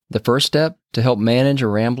The first step to help manage a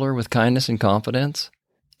rambler with kindness and confidence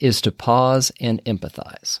is to pause and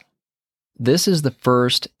empathize. This is the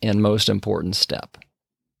first and most important step.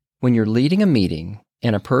 When you're leading a meeting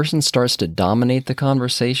and a person starts to dominate the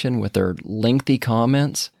conversation with their lengthy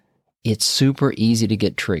comments, it's super easy to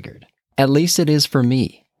get triggered. At least it is for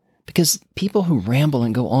me, because people who ramble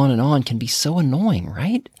and go on and on can be so annoying,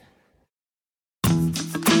 right?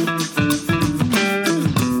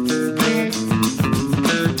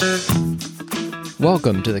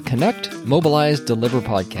 Welcome to the Connect, Mobilize, Deliver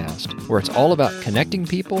podcast, where it's all about connecting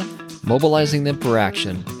people, mobilizing them for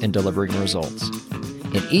action, and delivering results.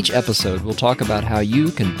 In each episode, we'll talk about how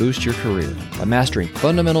you can boost your career by mastering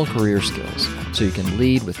fundamental career skills so you can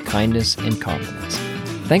lead with kindness and confidence.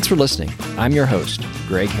 Thanks for listening. I'm your host,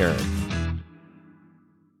 Greg Herod.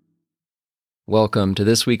 Welcome to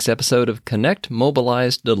this week's episode of Connect,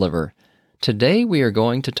 Mobilize, Deliver. Today, we are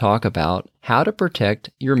going to talk about how to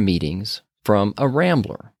protect your meetings from a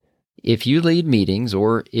rambler. If you lead meetings,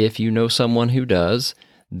 or if you know someone who does,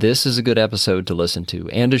 this is a good episode to listen to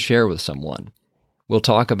and to share with someone. We'll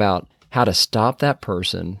talk about how to stop that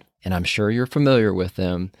person, and I'm sure you're familiar with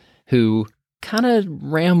them, who kind of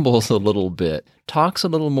rambles a little bit, talks a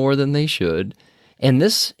little more than they should. And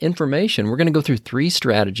this information, we're going to go through 3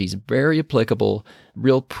 strategies, very applicable,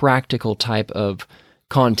 real practical type of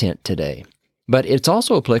content today. But it's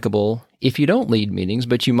also applicable if you don't lead meetings,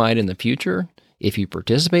 but you might in the future, if you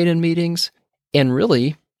participate in meetings, and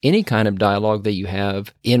really any kind of dialogue that you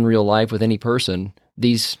have in real life with any person,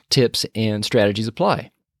 these tips and strategies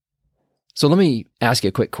apply. So let me ask you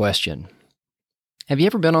a quick question. Have you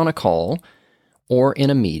ever been on a call or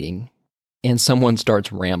in a meeting and someone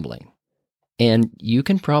starts rambling? And you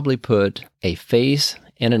can probably put a face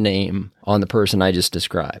and a name on the person I just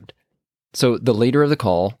described. So the leader of the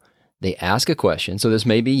call, they ask a question. So this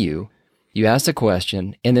may be you. You ask a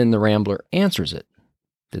question, and then the rambler answers it.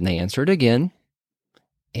 Then they answer it again,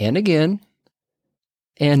 and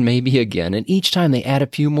maybe again. And each time they add a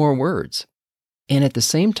few more words. And at the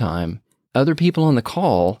same time, other people on the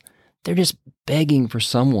call, they're just begging for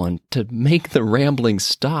someone to make the rambling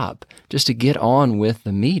stop, just to get on with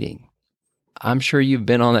the meeting. I'm sure you've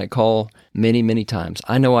been on that call many, many times.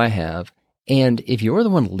 I know I have. And if you're the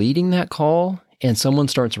one leading that call and someone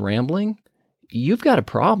starts rambling, you've got a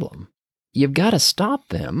problem. You've got to stop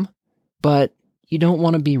them, but you don't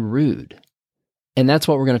want to be rude. And that's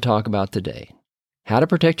what we're going to talk about today. How to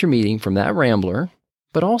protect your meeting from that rambler,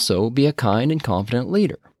 but also be a kind and confident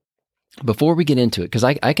leader. Before we get into it, because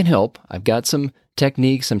I can help, I've got some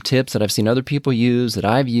techniques, some tips that I've seen other people use, that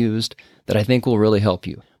I've used, that I think will really help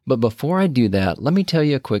you. But before I do that, let me tell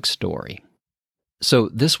you a quick story. So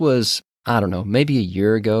this was, maybe a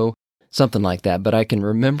year ago, something like that, but I can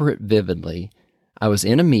remember it vividly. I was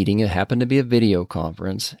in a meeting. It happened to be a video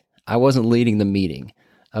conference. I wasn't leading the meeting.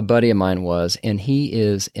 A buddy of mine was, and he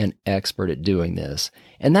is an expert at doing this.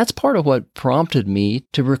 And that's part of what prompted me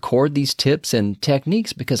to record these tips and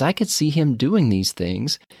techniques, because I could see him doing these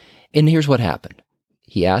things. And here's what happened.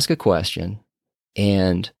 He asked a question,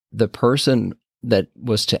 and the person that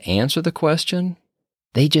was to answer the question,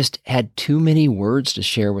 they just had too many words to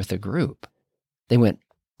share with the group. They went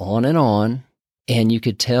on, and you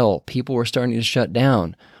could tell people were starting to shut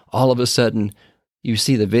down. All of a sudden, you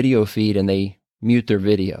see the video feed and they mute their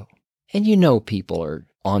video. And you know people are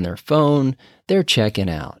on their phone, they're checking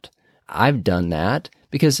out. I've done that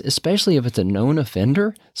because especially if it's a known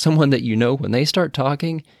offender, someone that you know when they start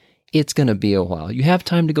talking, it's going to be a while. You have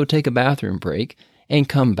time to go take a bathroom break and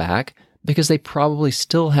come back because they probably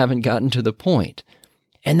still haven't gotten to the point.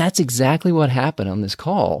 And that's exactly what happened on this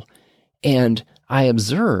call. And I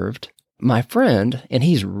observed my friend, and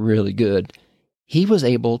he's really good, he was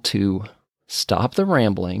able to stop the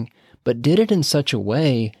rambling, but did it in such a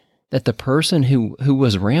way that the person who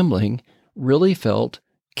was rambling really felt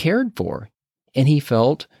cared for. And he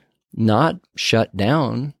felt not shut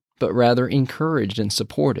down, but rather encouraged and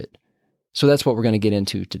supported. So that's what we're going to get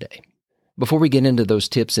into today. Before we get into those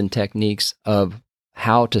tips and techniques of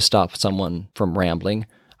how to stop someone from rambling,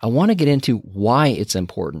 I want to get into why it's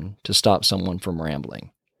important to stop someone from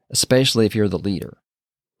rambling, especially if you're the leader.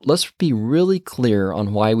 Let's be really clear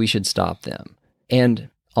on why we should stop them. And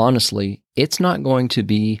honestly, it's not going to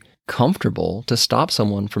be comfortable to stop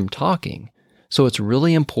someone from talking. So it's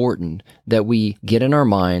really important that we get in our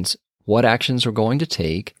minds what actions we're going to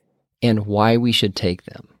take and why we should take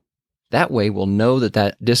them. That way, we'll know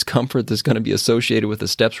that discomfort that's going to be associated with the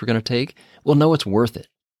steps we're going to take, we'll know it's worth it.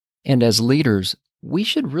 And as leaders, we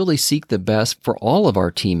should really seek the best for all of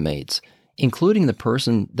our teammates, including the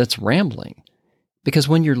person that's rambling. Because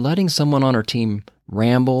when you're letting someone on our team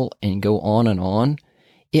ramble and go on,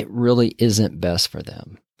 it really isn't best for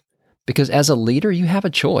them. Because as a leader, you have a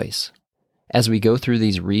choice. As we go through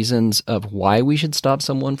these reasons of why we should stop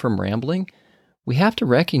someone from rambling, we have to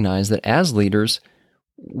recognize that as leaders,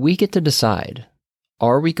 we get to decide,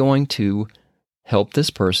 are we going to help this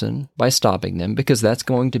person by stopping them because that's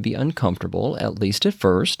going to be uncomfortable, at least at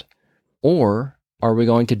first, or are we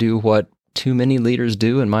going to do what too many leaders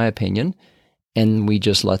do, in my opinion, and we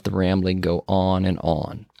just let the rambling go on and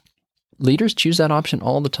on? Leaders choose that option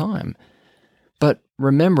all the time. But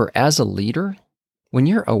remember, as a leader, when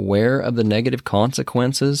you're aware of the negative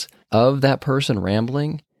consequences of that person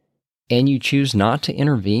rambling and you choose not to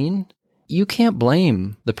intervene, you can't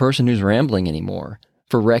blame the person who's rambling anymore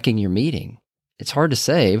for wrecking your meeting. It's hard to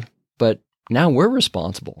say, but now we're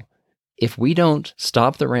responsible. If we don't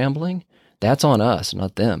stop the rambling, that's on us,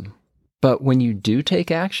 not them. But when you do take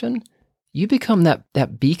action, you become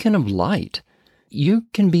that beacon of light. You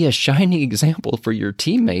can be a shining example for your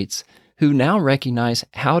teammates who now recognize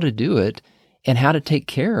how to do it and how to take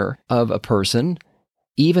care of a person,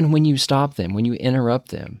 even when you stop them, when you interrupt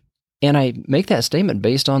them. And I make that statement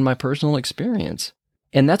based on my personal experience.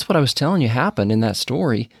 And that's what I was telling you happened in that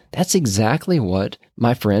story. That's exactly what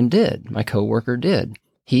my friend did, my coworker did.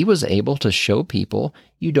 He was able to show people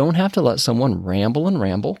you don't have to let someone ramble and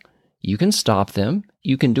ramble. You can stop them.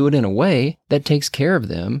 You can do it in a way that takes care of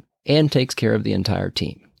them and takes care of the entire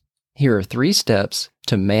team. Here are 3 steps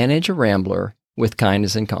to manage a rambler with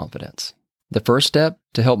kindness and confidence. The first step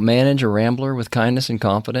to help manage a rambler with kindness and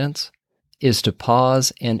confidence is to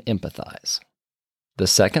pause and empathize. The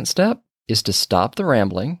second step is to stop the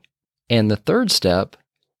rambling. And the third step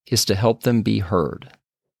is to help them be heard.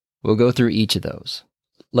 We'll go through each of those.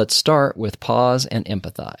 Let's start with pause and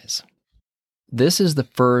empathize. This is the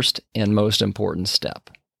first and most important step.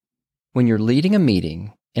 When you're leading a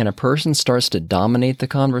meeting and a person starts to dominate the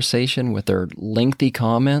conversation with their lengthy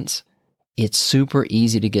comments, it's super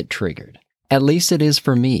easy to get triggered. At least it is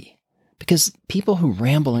for me, because people who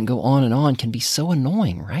ramble and go on and on can be so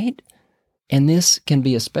annoying, right? And this can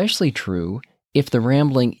be especially true if the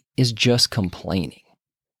rambling is just complaining.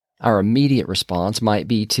 Our immediate response might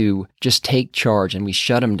be to just take charge and we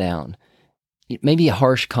shut them down. Maybe a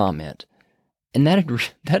harsh comment. And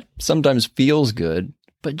that sometimes feels good,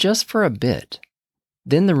 but just for a bit.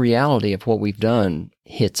 Then the reality of what we've done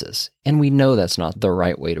hits us, and we know that's not the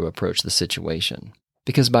right way to approach the situation.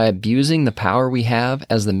 Because by abusing the power we have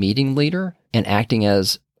as the meeting leader and acting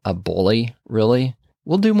as a bully, really,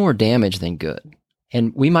 we'll do more damage than good.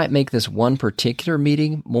 And we might make this one particular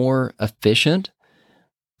meeting more efficient,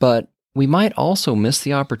 but we might also miss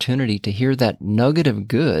the opportunity to hear that nugget of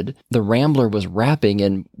good the rambler was wrapping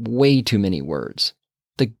in way too many words.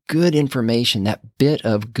 The good information, that bit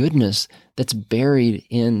of goodness that's buried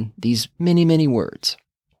in these many, many words.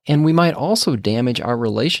 And we might also damage our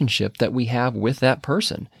relationship that we have with that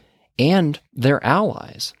person and their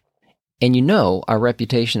allies. And you know our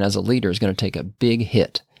reputation as a leader is going to take a big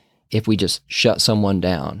hit if we just shut someone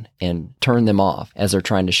down and turn them off as they're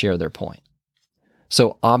trying to share their point.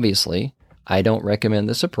 So obviously, I don't recommend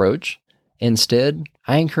this approach. Instead,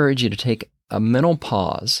 I encourage you to take a mental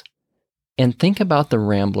pause and think about the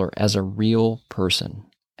rambler as a real person,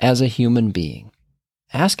 as a human being.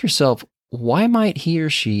 Ask yourself, why might he or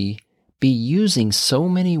she be using so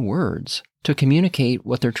many words to communicate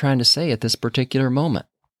what they're trying to say at this particular moment?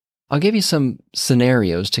 I'll give you some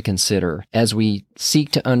scenarios to consider as we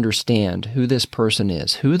seek to understand who this person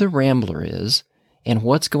is, who the rambler is, and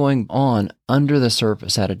what's going on under the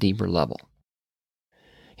surface at a deeper level.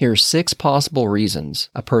 Here are 6 possible reasons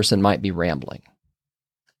a person might be rambling.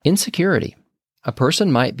 Insecurity. A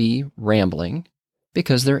person might be rambling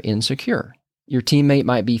because they're insecure. Your teammate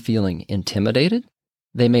might be feeling intimidated.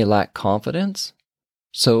 They may lack confidence,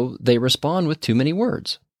 so they respond with too many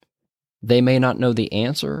words. They may not know the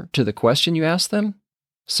answer to the question you ask them,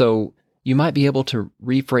 so you might be able to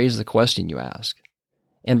rephrase the question you ask.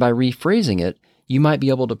 And by rephrasing it, you might be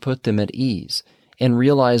able to put them at ease and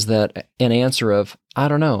realize that an answer of, I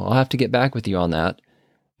don't know, I'll have to get back with you on that,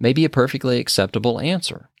 may be a perfectly acceptable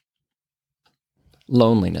answer.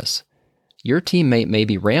 Loneliness. Your teammate may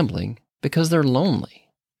be rambling because they're lonely.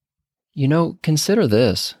 You know, consider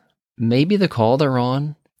this. Maybe the call they're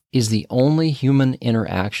on is the only human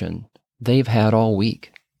interaction they've had all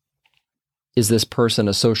week. Is this person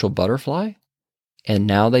a social butterfly? And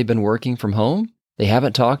now they've been working from home? They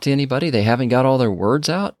haven't talked to anybody? They haven't got all their words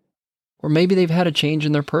out? Or maybe they've had a change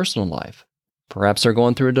in their personal life. Perhaps they're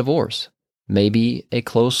going through a divorce. Maybe a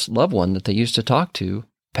close loved one that they used to talk to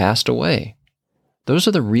passed away. Those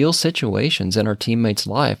are the real situations in our teammate's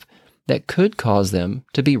life that could cause them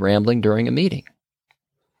to be rambling during a meeting.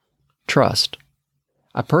 Trust.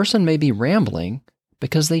 A person may be rambling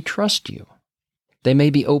because they trust you. They may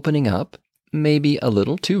be opening up, maybe a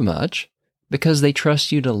little too much, because they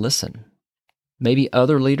trust you to listen. Maybe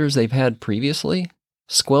other leaders they've had previously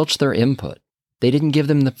squelched their input. They didn't give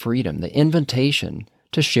them the freedom, the invitation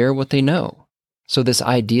to share what they know. So this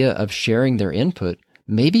idea of sharing their input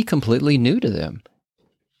may be completely new to them.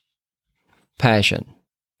 Passion.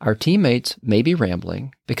 Our teammates may be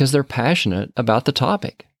rambling because they're passionate about the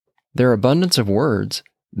topic. Their abundance of words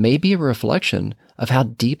may be a reflection of how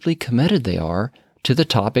deeply committed they are to the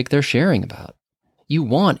topic they're sharing about. You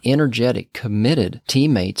want energetic, committed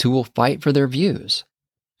teammates who will fight for their views.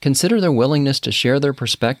 Consider their willingness to share their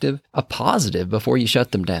perspective a positive before you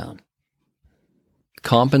shut them down.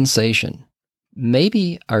 Compensation.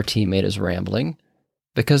 Maybe our teammate is rambling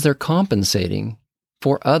because they're compensating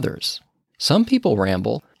for others. Some people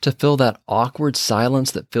ramble to fill that awkward silence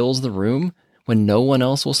that fills the room when no one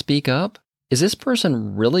else will speak up. Is this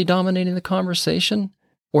person really dominating the conversation?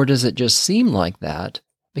 Or does it just seem like that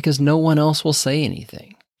because no one else will say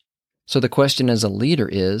anything? So the question as a leader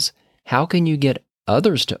is, how can you get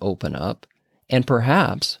others to open up, and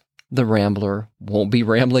perhaps the rambler won't be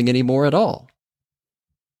rambling anymore at all?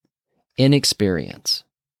 Inexperience.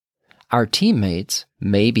 Our teammates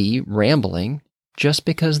may be rambling just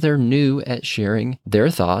because they're new at sharing their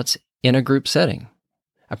thoughts in a group setting.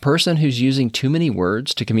 A person who's using too many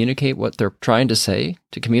words to communicate what they're trying to say,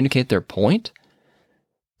 to communicate their point,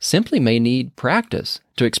 simply may need practice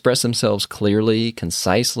to express themselves clearly,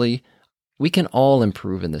 concisely. We can all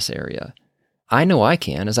improve in this area. I know I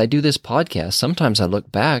can. As I do this podcast, sometimes I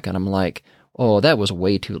look back and I'm like, oh, that was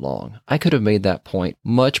way too long. I could have made that point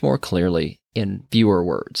much more clearly in fewer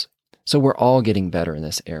words. So we're all getting better in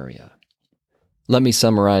this area. Let me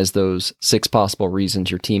summarize those 6 possible reasons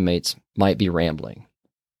your teammates might be rambling.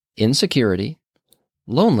 Insecurity,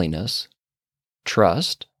 loneliness,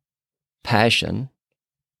 trust, passion,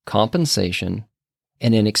 compensation,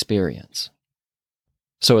 and inexperience.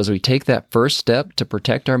 So as we take that first step to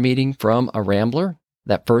protect our meeting from a rambler,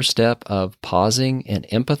 that first step of pausing and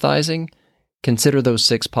empathizing, consider those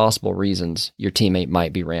 6 possible reasons your teammate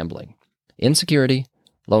might be rambling. Insecurity,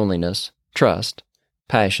 loneliness, trust,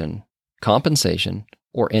 passion, compensation,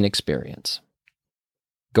 or inexperience.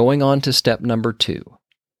 Going on to step number 2.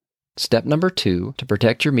 Step number 2 to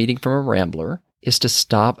protect your meeting from a rambler is to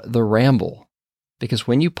stop the ramble. Because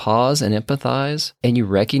when you pause and empathize and you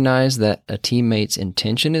recognize that a teammate's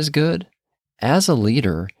intention is good, as a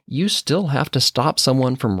leader, you still have to stop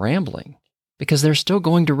someone from rambling because they're still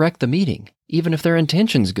going to wreck the meeting, even if their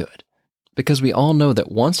intention's good. Because we all know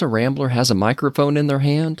that once a rambler has a microphone in their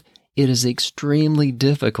hand, it is extremely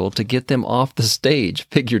difficult to get them off the stage,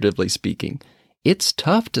 figuratively speaking. It's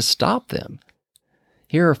tough to stop them.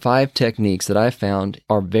 Here are 5 techniques that I found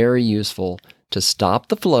are very useful to stop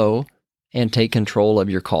the flow and take control of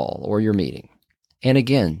your call or your meeting. And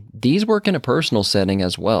again, these work in a personal setting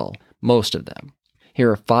as well, most of them. Here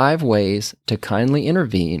are 5 ways to kindly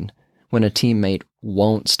intervene when a teammate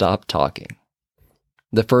won't stop talking.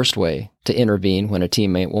 The first way to intervene when a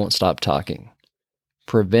teammate won't stop talking: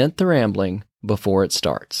 prevent the rambling before it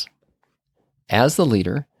starts. As the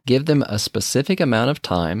leader, give them a specific amount of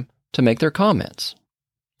time to make their comments.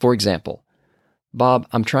 For example, Bob,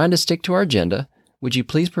 I'm trying to stick to our agenda. Would you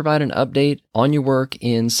please provide an update on your work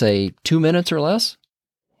in, say, 2 minutes or less?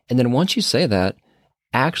 And then once you say that,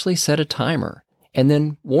 actually set a timer and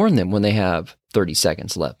then warn them when they have 30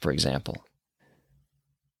 seconds left, for example.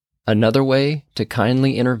 Another way to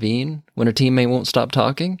kindly intervene when a teammate won't stop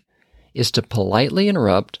talking is to politely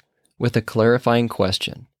interrupt with a clarifying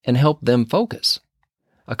question and help them focus.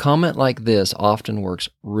 A comment like this often works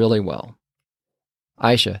really well.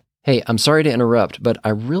 Aisha, hey, I'm sorry to interrupt, but I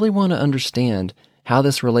really want to understand how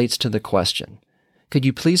this relates to the question. Could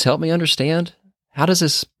you please help me understand? How does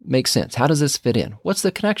this make sense? How does this fit in? What's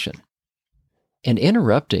the connection? And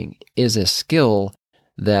interrupting is a skill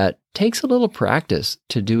that takes a little practice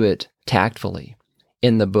to do it tactfully.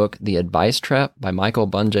 In the book, The Advice Trap by Michael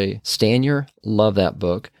Bungay Stanier, love that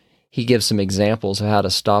book. He gives some examples of how to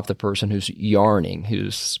stop the person who's yarning,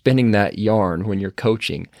 who's spinning that yarn when you're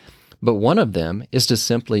coaching. But one of them is to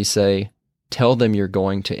simply say, tell them you're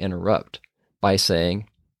going to interrupt by saying,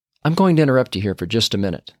 I'm going to interrupt you here for just a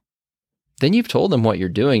minute. Then you've told them what you're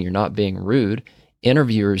doing. You're not being rude.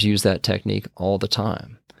 Interviewers use that technique all the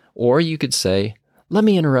time. Or you could say, let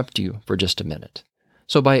me interrupt you for just a minute.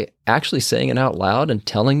 So by actually saying it out loud and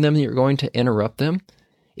telling them you're going to interrupt them,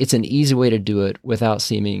 it's an easy way to do it without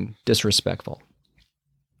seeming disrespectful.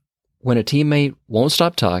 When a teammate won't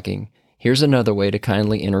stop talking, here's another way to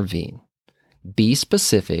kindly intervene. Be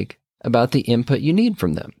specific about the input you need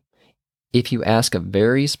from them. If you ask a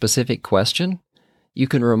very specific question, you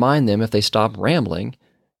can remind them if they stop rambling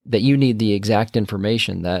that you need the exact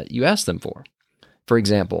information that you asked them for. For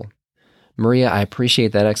example, Maria, I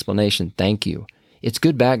appreciate that explanation. Thank you. It's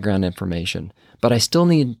good background information, but I still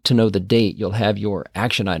need to know the date you'll have your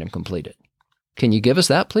action item completed. Can you give us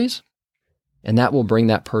that, please? And that will bring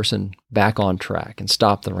that person back on track and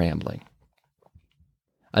stop the rambling.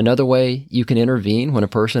 Another way you can intervene when a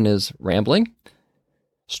person is rambling: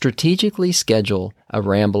 strategically schedule a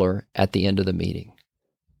rambler at the end of the meeting.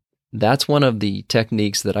 That's one of the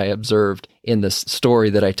techniques that I observed in the story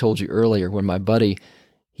that I told you earlier when my buddy,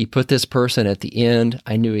 he put this person at the end.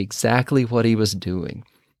 I knew exactly what he was doing.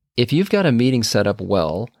 If you've got a meeting set up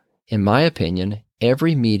well, in my opinion,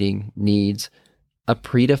 every meeting needs a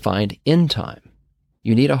predefined end time.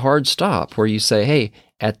 You need a hard stop where you say, hey,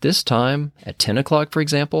 at this time, at 10 o'clock, for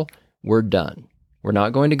example, we're done. We're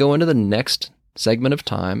not going to go into the next segment of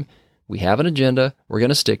time. We have an agenda. We're going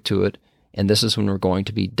to stick to it. And this is when we're going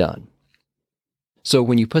to be done. So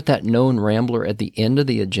when you put that known rambler at the end of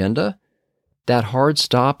the agenda, that hard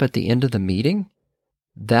stop at the end of the meeting,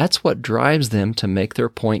 that's what drives them to make their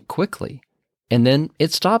point quickly. And then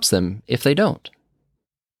it stops them if they don't.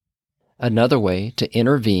 Another way to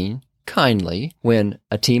intervene kindly when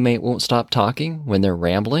a teammate won't stop talking, when they're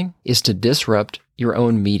rambling, is to disrupt your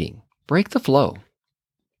own meeting. Break the flow.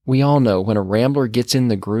 We all know when a rambler gets in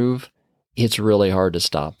the groove, it's really hard to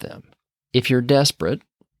stop them. If you're desperate,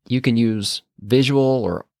 you can use visual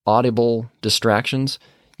or audible distractions.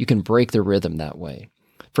 You can break the rhythm that way.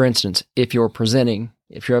 For instance, if you're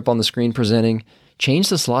up on the screen presenting, change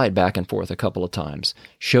the slide back and forth a couple of times.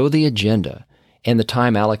 Show the agenda and the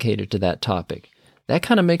time allocated to that topic. That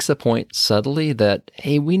kind of makes the point subtly that,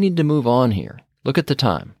 hey, we need to move on here. Look at the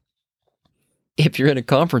time. If you're in a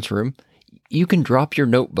conference room, you can drop your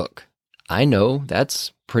notebook. I know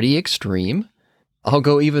that's pretty extreme. I'll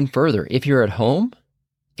go even further. If you're at home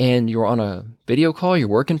and you're on a video call, you're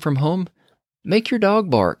working from home, make your dog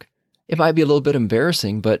bark. It might be a little bit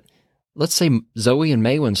embarrassing, but let's say Zoe and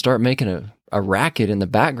Maywin start making a racket in the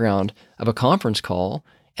background of a conference call,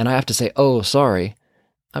 and I have to say, oh, sorry.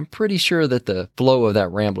 I'm pretty sure that the flow of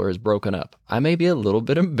that rambler is broken up. I may be a little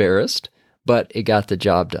bit embarrassed, but it got the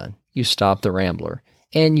job done. You stopped the rambler,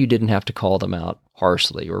 and you didn't have to call them out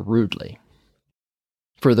harshly or rudely.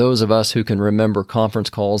 For those of us who can remember conference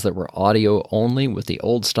calls that were audio only with the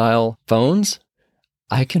old style phones,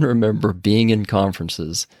 I can remember being in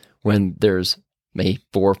conferences when there's maybe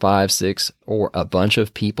 4, 5, 6, or a bunch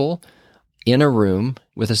of people in a room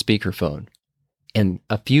with a speakerphone. And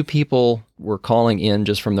a few people were calling in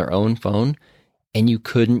just from their own phone, and you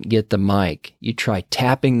couldn't get the mic. You try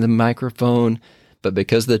tapping the microphone, but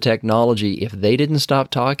because of the technology, if they didn't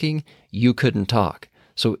stop talking, you couldn't talk.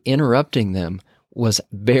 So interrupting them was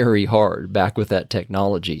very hard back with that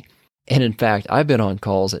technology. And in fact, I've been on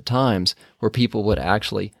calls at times where people would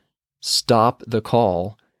actually stop the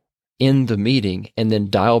call in the meeting and then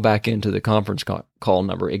dial back into the conference call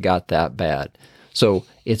number. It got that bad. So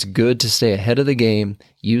it's good to stay ahead of the game,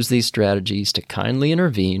 use these strategies to kindly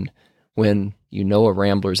intervene when you know a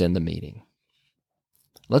rambler's in the meeting.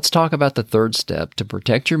 Let's talk about the third step to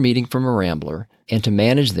protect your meeting from a rambler and to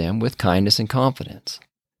manage them with kindness and confidence.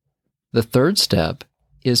 The third step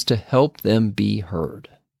is to help them be heard.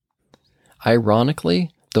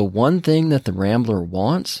 Ironically, the one thing that the rambler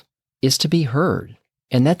wants is to be heard,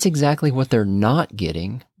 and that's exactly what they're not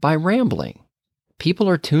getting by rambling. People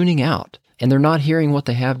are tuning out, and they're not hearing what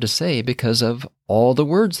they have to say because of all the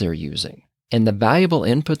words they're using. And the valuable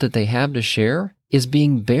input that they have to share is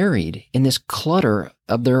being buried in this clutter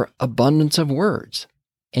of their abundance of words.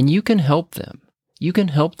 And you can help them. You can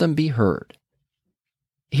help them be heard.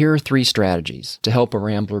 Here are 3 strategies to help a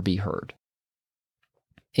rambler be heard.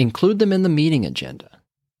 Include them in the meeting agenda.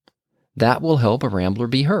 That will help a rambler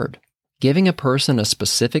be heard. Giving a person a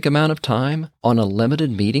specific amount of time on a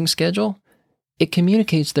limited meeting schedule, it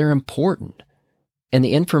communicates they're important, and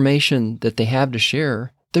the information that they have to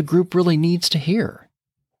share, the group really needs to hear.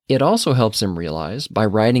 It also helps them realize, by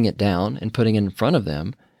writing it down and putting it in front of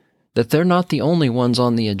them, that they're not the only ones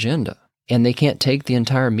on the agenda, and they can't take the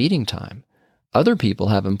entire meeting time. Other people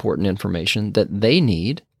have important information that they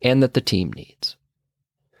need and that the team needs.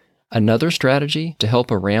 Another strategy to help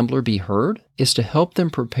a rambler be heard is to help them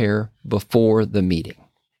prepare before the meeting.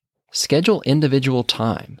 Schedule individual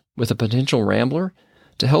time with a potential rambler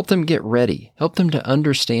to help them get ready, help them to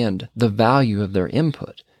understand the value of their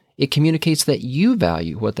input. It communicates that you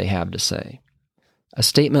value what they have to say. A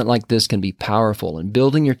statement like this can be powerful in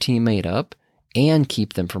building your teammate up and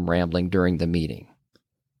keep them from rambling during the meeting.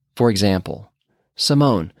 For example,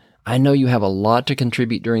 Simone, I know you have a lot to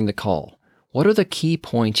contribute during the call. What are the key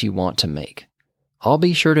points you want to make? I'll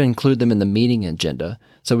be sure to include them in the meeting agenda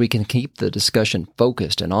so we can keep the discussion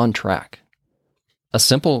focused and on track. A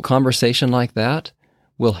simple conversation like that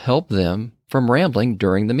will help them from rambling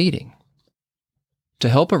during the meeting. To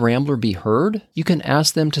help a rambler be heard, you can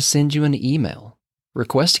ask them to send you an email.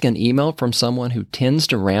 Requesting an email from someone who tends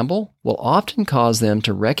to ramble will often cause them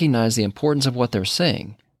to recognize the importance of what they're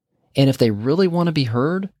saying. And if they really want to be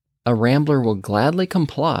heard, a rambler will gladly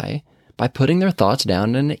comply by putting their thoughts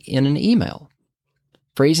down in an email.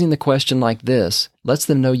 Phrasing the question like this lets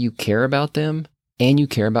them know you care about them and you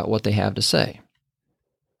care about what they have to say.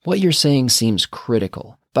 What you're saying seems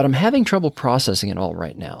critical, but I'm having trouble processing it all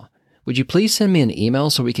right now. Would you please send me an email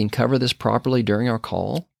so we can cover this properly during our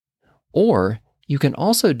call? Or you can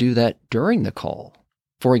also do that during the call.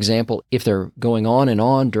 For example, if they're going on and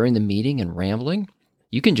on during the meeting and rambling,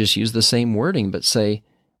 you can just use the same wording but say,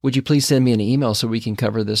 would you please send me an email so we can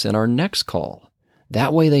cover this in our next call?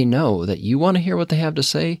 That way they know that you want to hear what they have to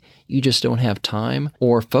say, you just don't have time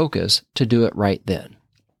or focus to do it right then.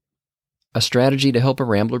 A strategy to help a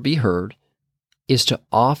rambler be heard is to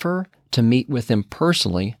offer to meet with them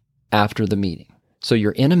personally after the meeting. So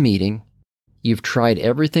you're in a meeting, you've tried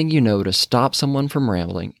everything you know to stop someone from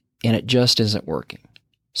rambling, and it just isn't working.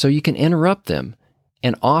 So you can interrupt them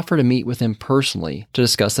and offer to meet with them personally to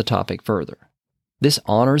discuss the topic further. This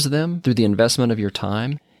honors them through the investment of your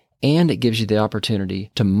time, and it gives you the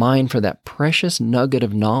opportunity to mine for that precious nugget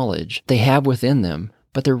of knowledge they have within them,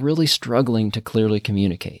 but they're really struggling to clearly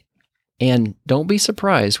communicate. And don't be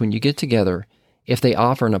surprised when you get together if they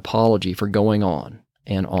offer an apology for going on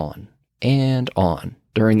and on and on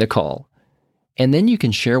during the call. And then you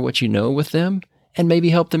can share what you know with them and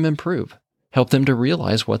maybe help them improve. Help them to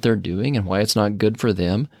realize what they're doing and why it's not good for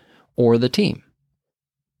them or the team.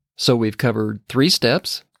 So we've covered 3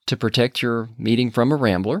 steps to protect your meeting from a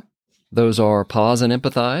rambler. Those are pause and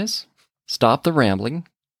empathize, stop the rambling,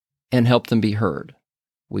 and help them be heard.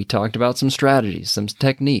 We talked about some strategies, some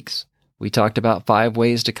techniques. We talked about 5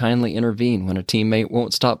 ways to kindly intervene when a teammate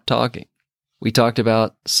won't stop talking. We talked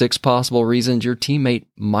about 6 possible reasons your teammate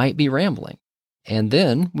might be rambling. And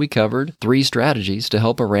then we covered 3 strategies to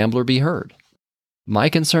help a rambler be heard. My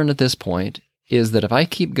concern at this point is that if I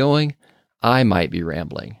keep going, I might be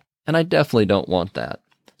rambling, and I definitely don't want that.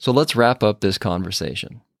 So let's wrap up this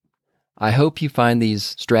conversation. I hope you find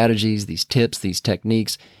these strategies, these tips, these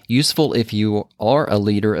techniques useful if you are a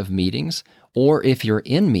leader of meetings, or if you're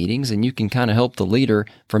in meetings and you can kind of help the leader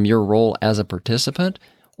from your role as a participant,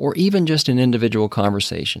 or even just in individual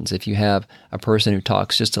conversations. If you have a person who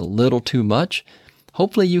talks just a little too much,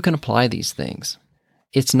 hopefully you can apply these things.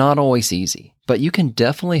 It's not always easy, but you can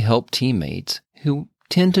definitely help teammates who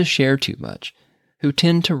tend to share too much, who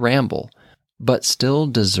tend to ramble, but still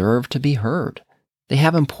deserve to be heard. They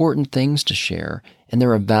have important things to share, and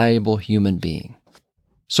they're a valuable human being.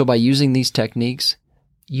 So by using these techniques,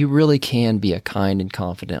 you really can be a kind and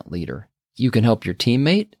confident leader. You can help your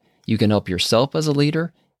teammate, you can help yourself as a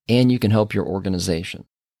leader, and you can help your organization.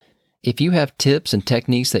 If you have tips and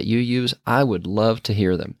techniques that you use, I would love to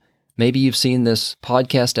hear them. Maybe you've seen this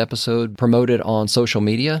podcast episode promoted on social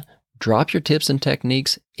media. Drop your tips and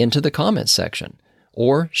techniques into the comments section,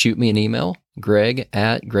 or shoot me an email,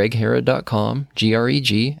 greg@gregharrod.com,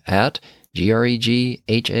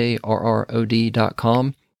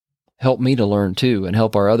 greg@gregharrod.com. Help me to learn too, and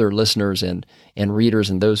help our other listeners and readers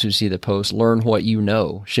and those who see the post learn what you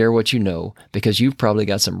know, share what you know, because you've probably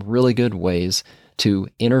got some really good ways to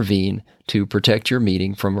intervene to protect your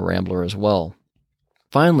meeting from a rambler as well.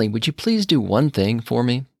 Finally, would you please do one thing for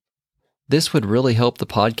me? This would really help the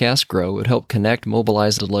podcast grow. It would help Connect,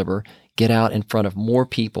 Mobilize, Deliver get out in front of more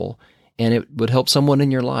people, and it would help someone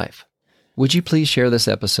in your life. Would you please share this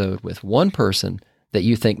episode with one person that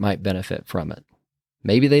you think might benefit from it?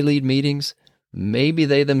 Maybe they lead meetings. Maybe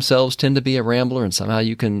they themselves tend to be a rambler, and somehow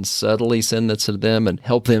you can subtly send this to them and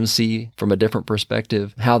help them see from a different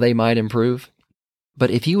perspective how they might improve.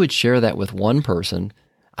 But if you would share that with one person,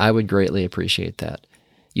 I would greatly appreciate that.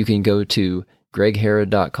 You can go to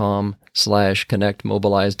gregharrod.com/connect,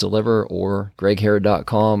 mobilize, deliver, or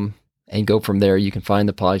gregharrod.com and go from there. You can find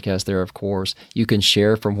the podcast there, of course. You can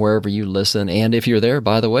share from wherever you listen. And if you're there,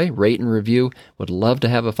 by the way, rate and review. Would love to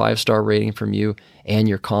have a 5-star rating from you and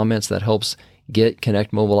your comments. That helps get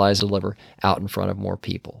Connect, Mobilize, Deliver out in front of more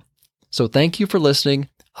people. So thank you for listening.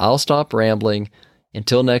 I'll stop rambling.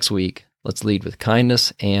 Until next week, let's lead with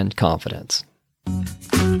kindness and confidence.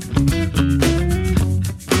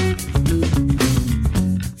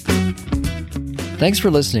 Thanks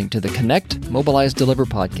for listening to the Connect, Mobilize, Deliver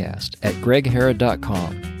podcast at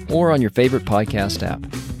gregharrod.com or on your favorite podcast app.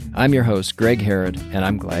 I'm your host, Greg Harrod, and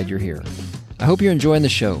I'm glad you're here. I hope you're enjoying the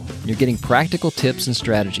show and you're getting practical tips and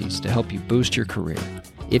strategies to help you boost your career.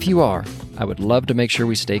 If you are, I would love to make sure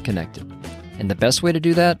we stay connected. And the best way to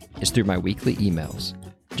do that is through my weekly emails.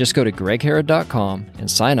 Just go to gregharrod.com and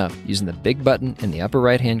sign up using the big button in the upper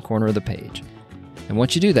right-hand corner of the page. And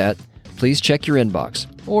once you do that, please check your inbox,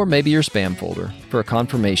 or maybe your spam folder, for a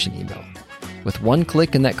confirmation email. With one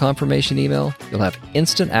click in that confirmation email, you'll have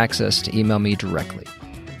instant access to email me directly.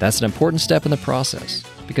 That's an important step in the process,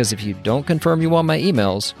 because if you don't confirm you want my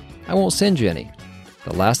emails, I won't send you any.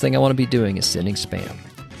 The last thing I want to be doing is sending spam.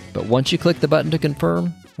 But once you click the button to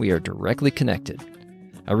confirm, we are directly connected.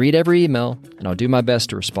 I read every email, and I'll do my best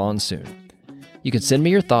to respond soon. You can send me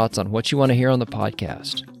your thoughts on what you want to hear on the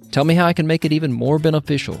podcast. Tell me how I can make it even more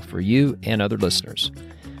beneficial for you and other listeners.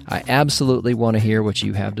 I absolutely want to hear what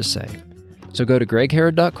you have to say. So go to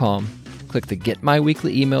gregharrod.com, click the Get My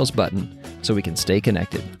Weekly Emails button so we can stay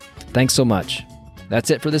connected. Thanks so much. That's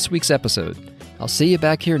it for this week's episode. I'll see you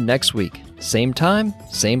back here next week. Same time,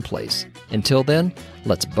 same place. Until then,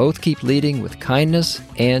 let's both keep leading with kindness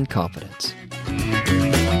and confidence.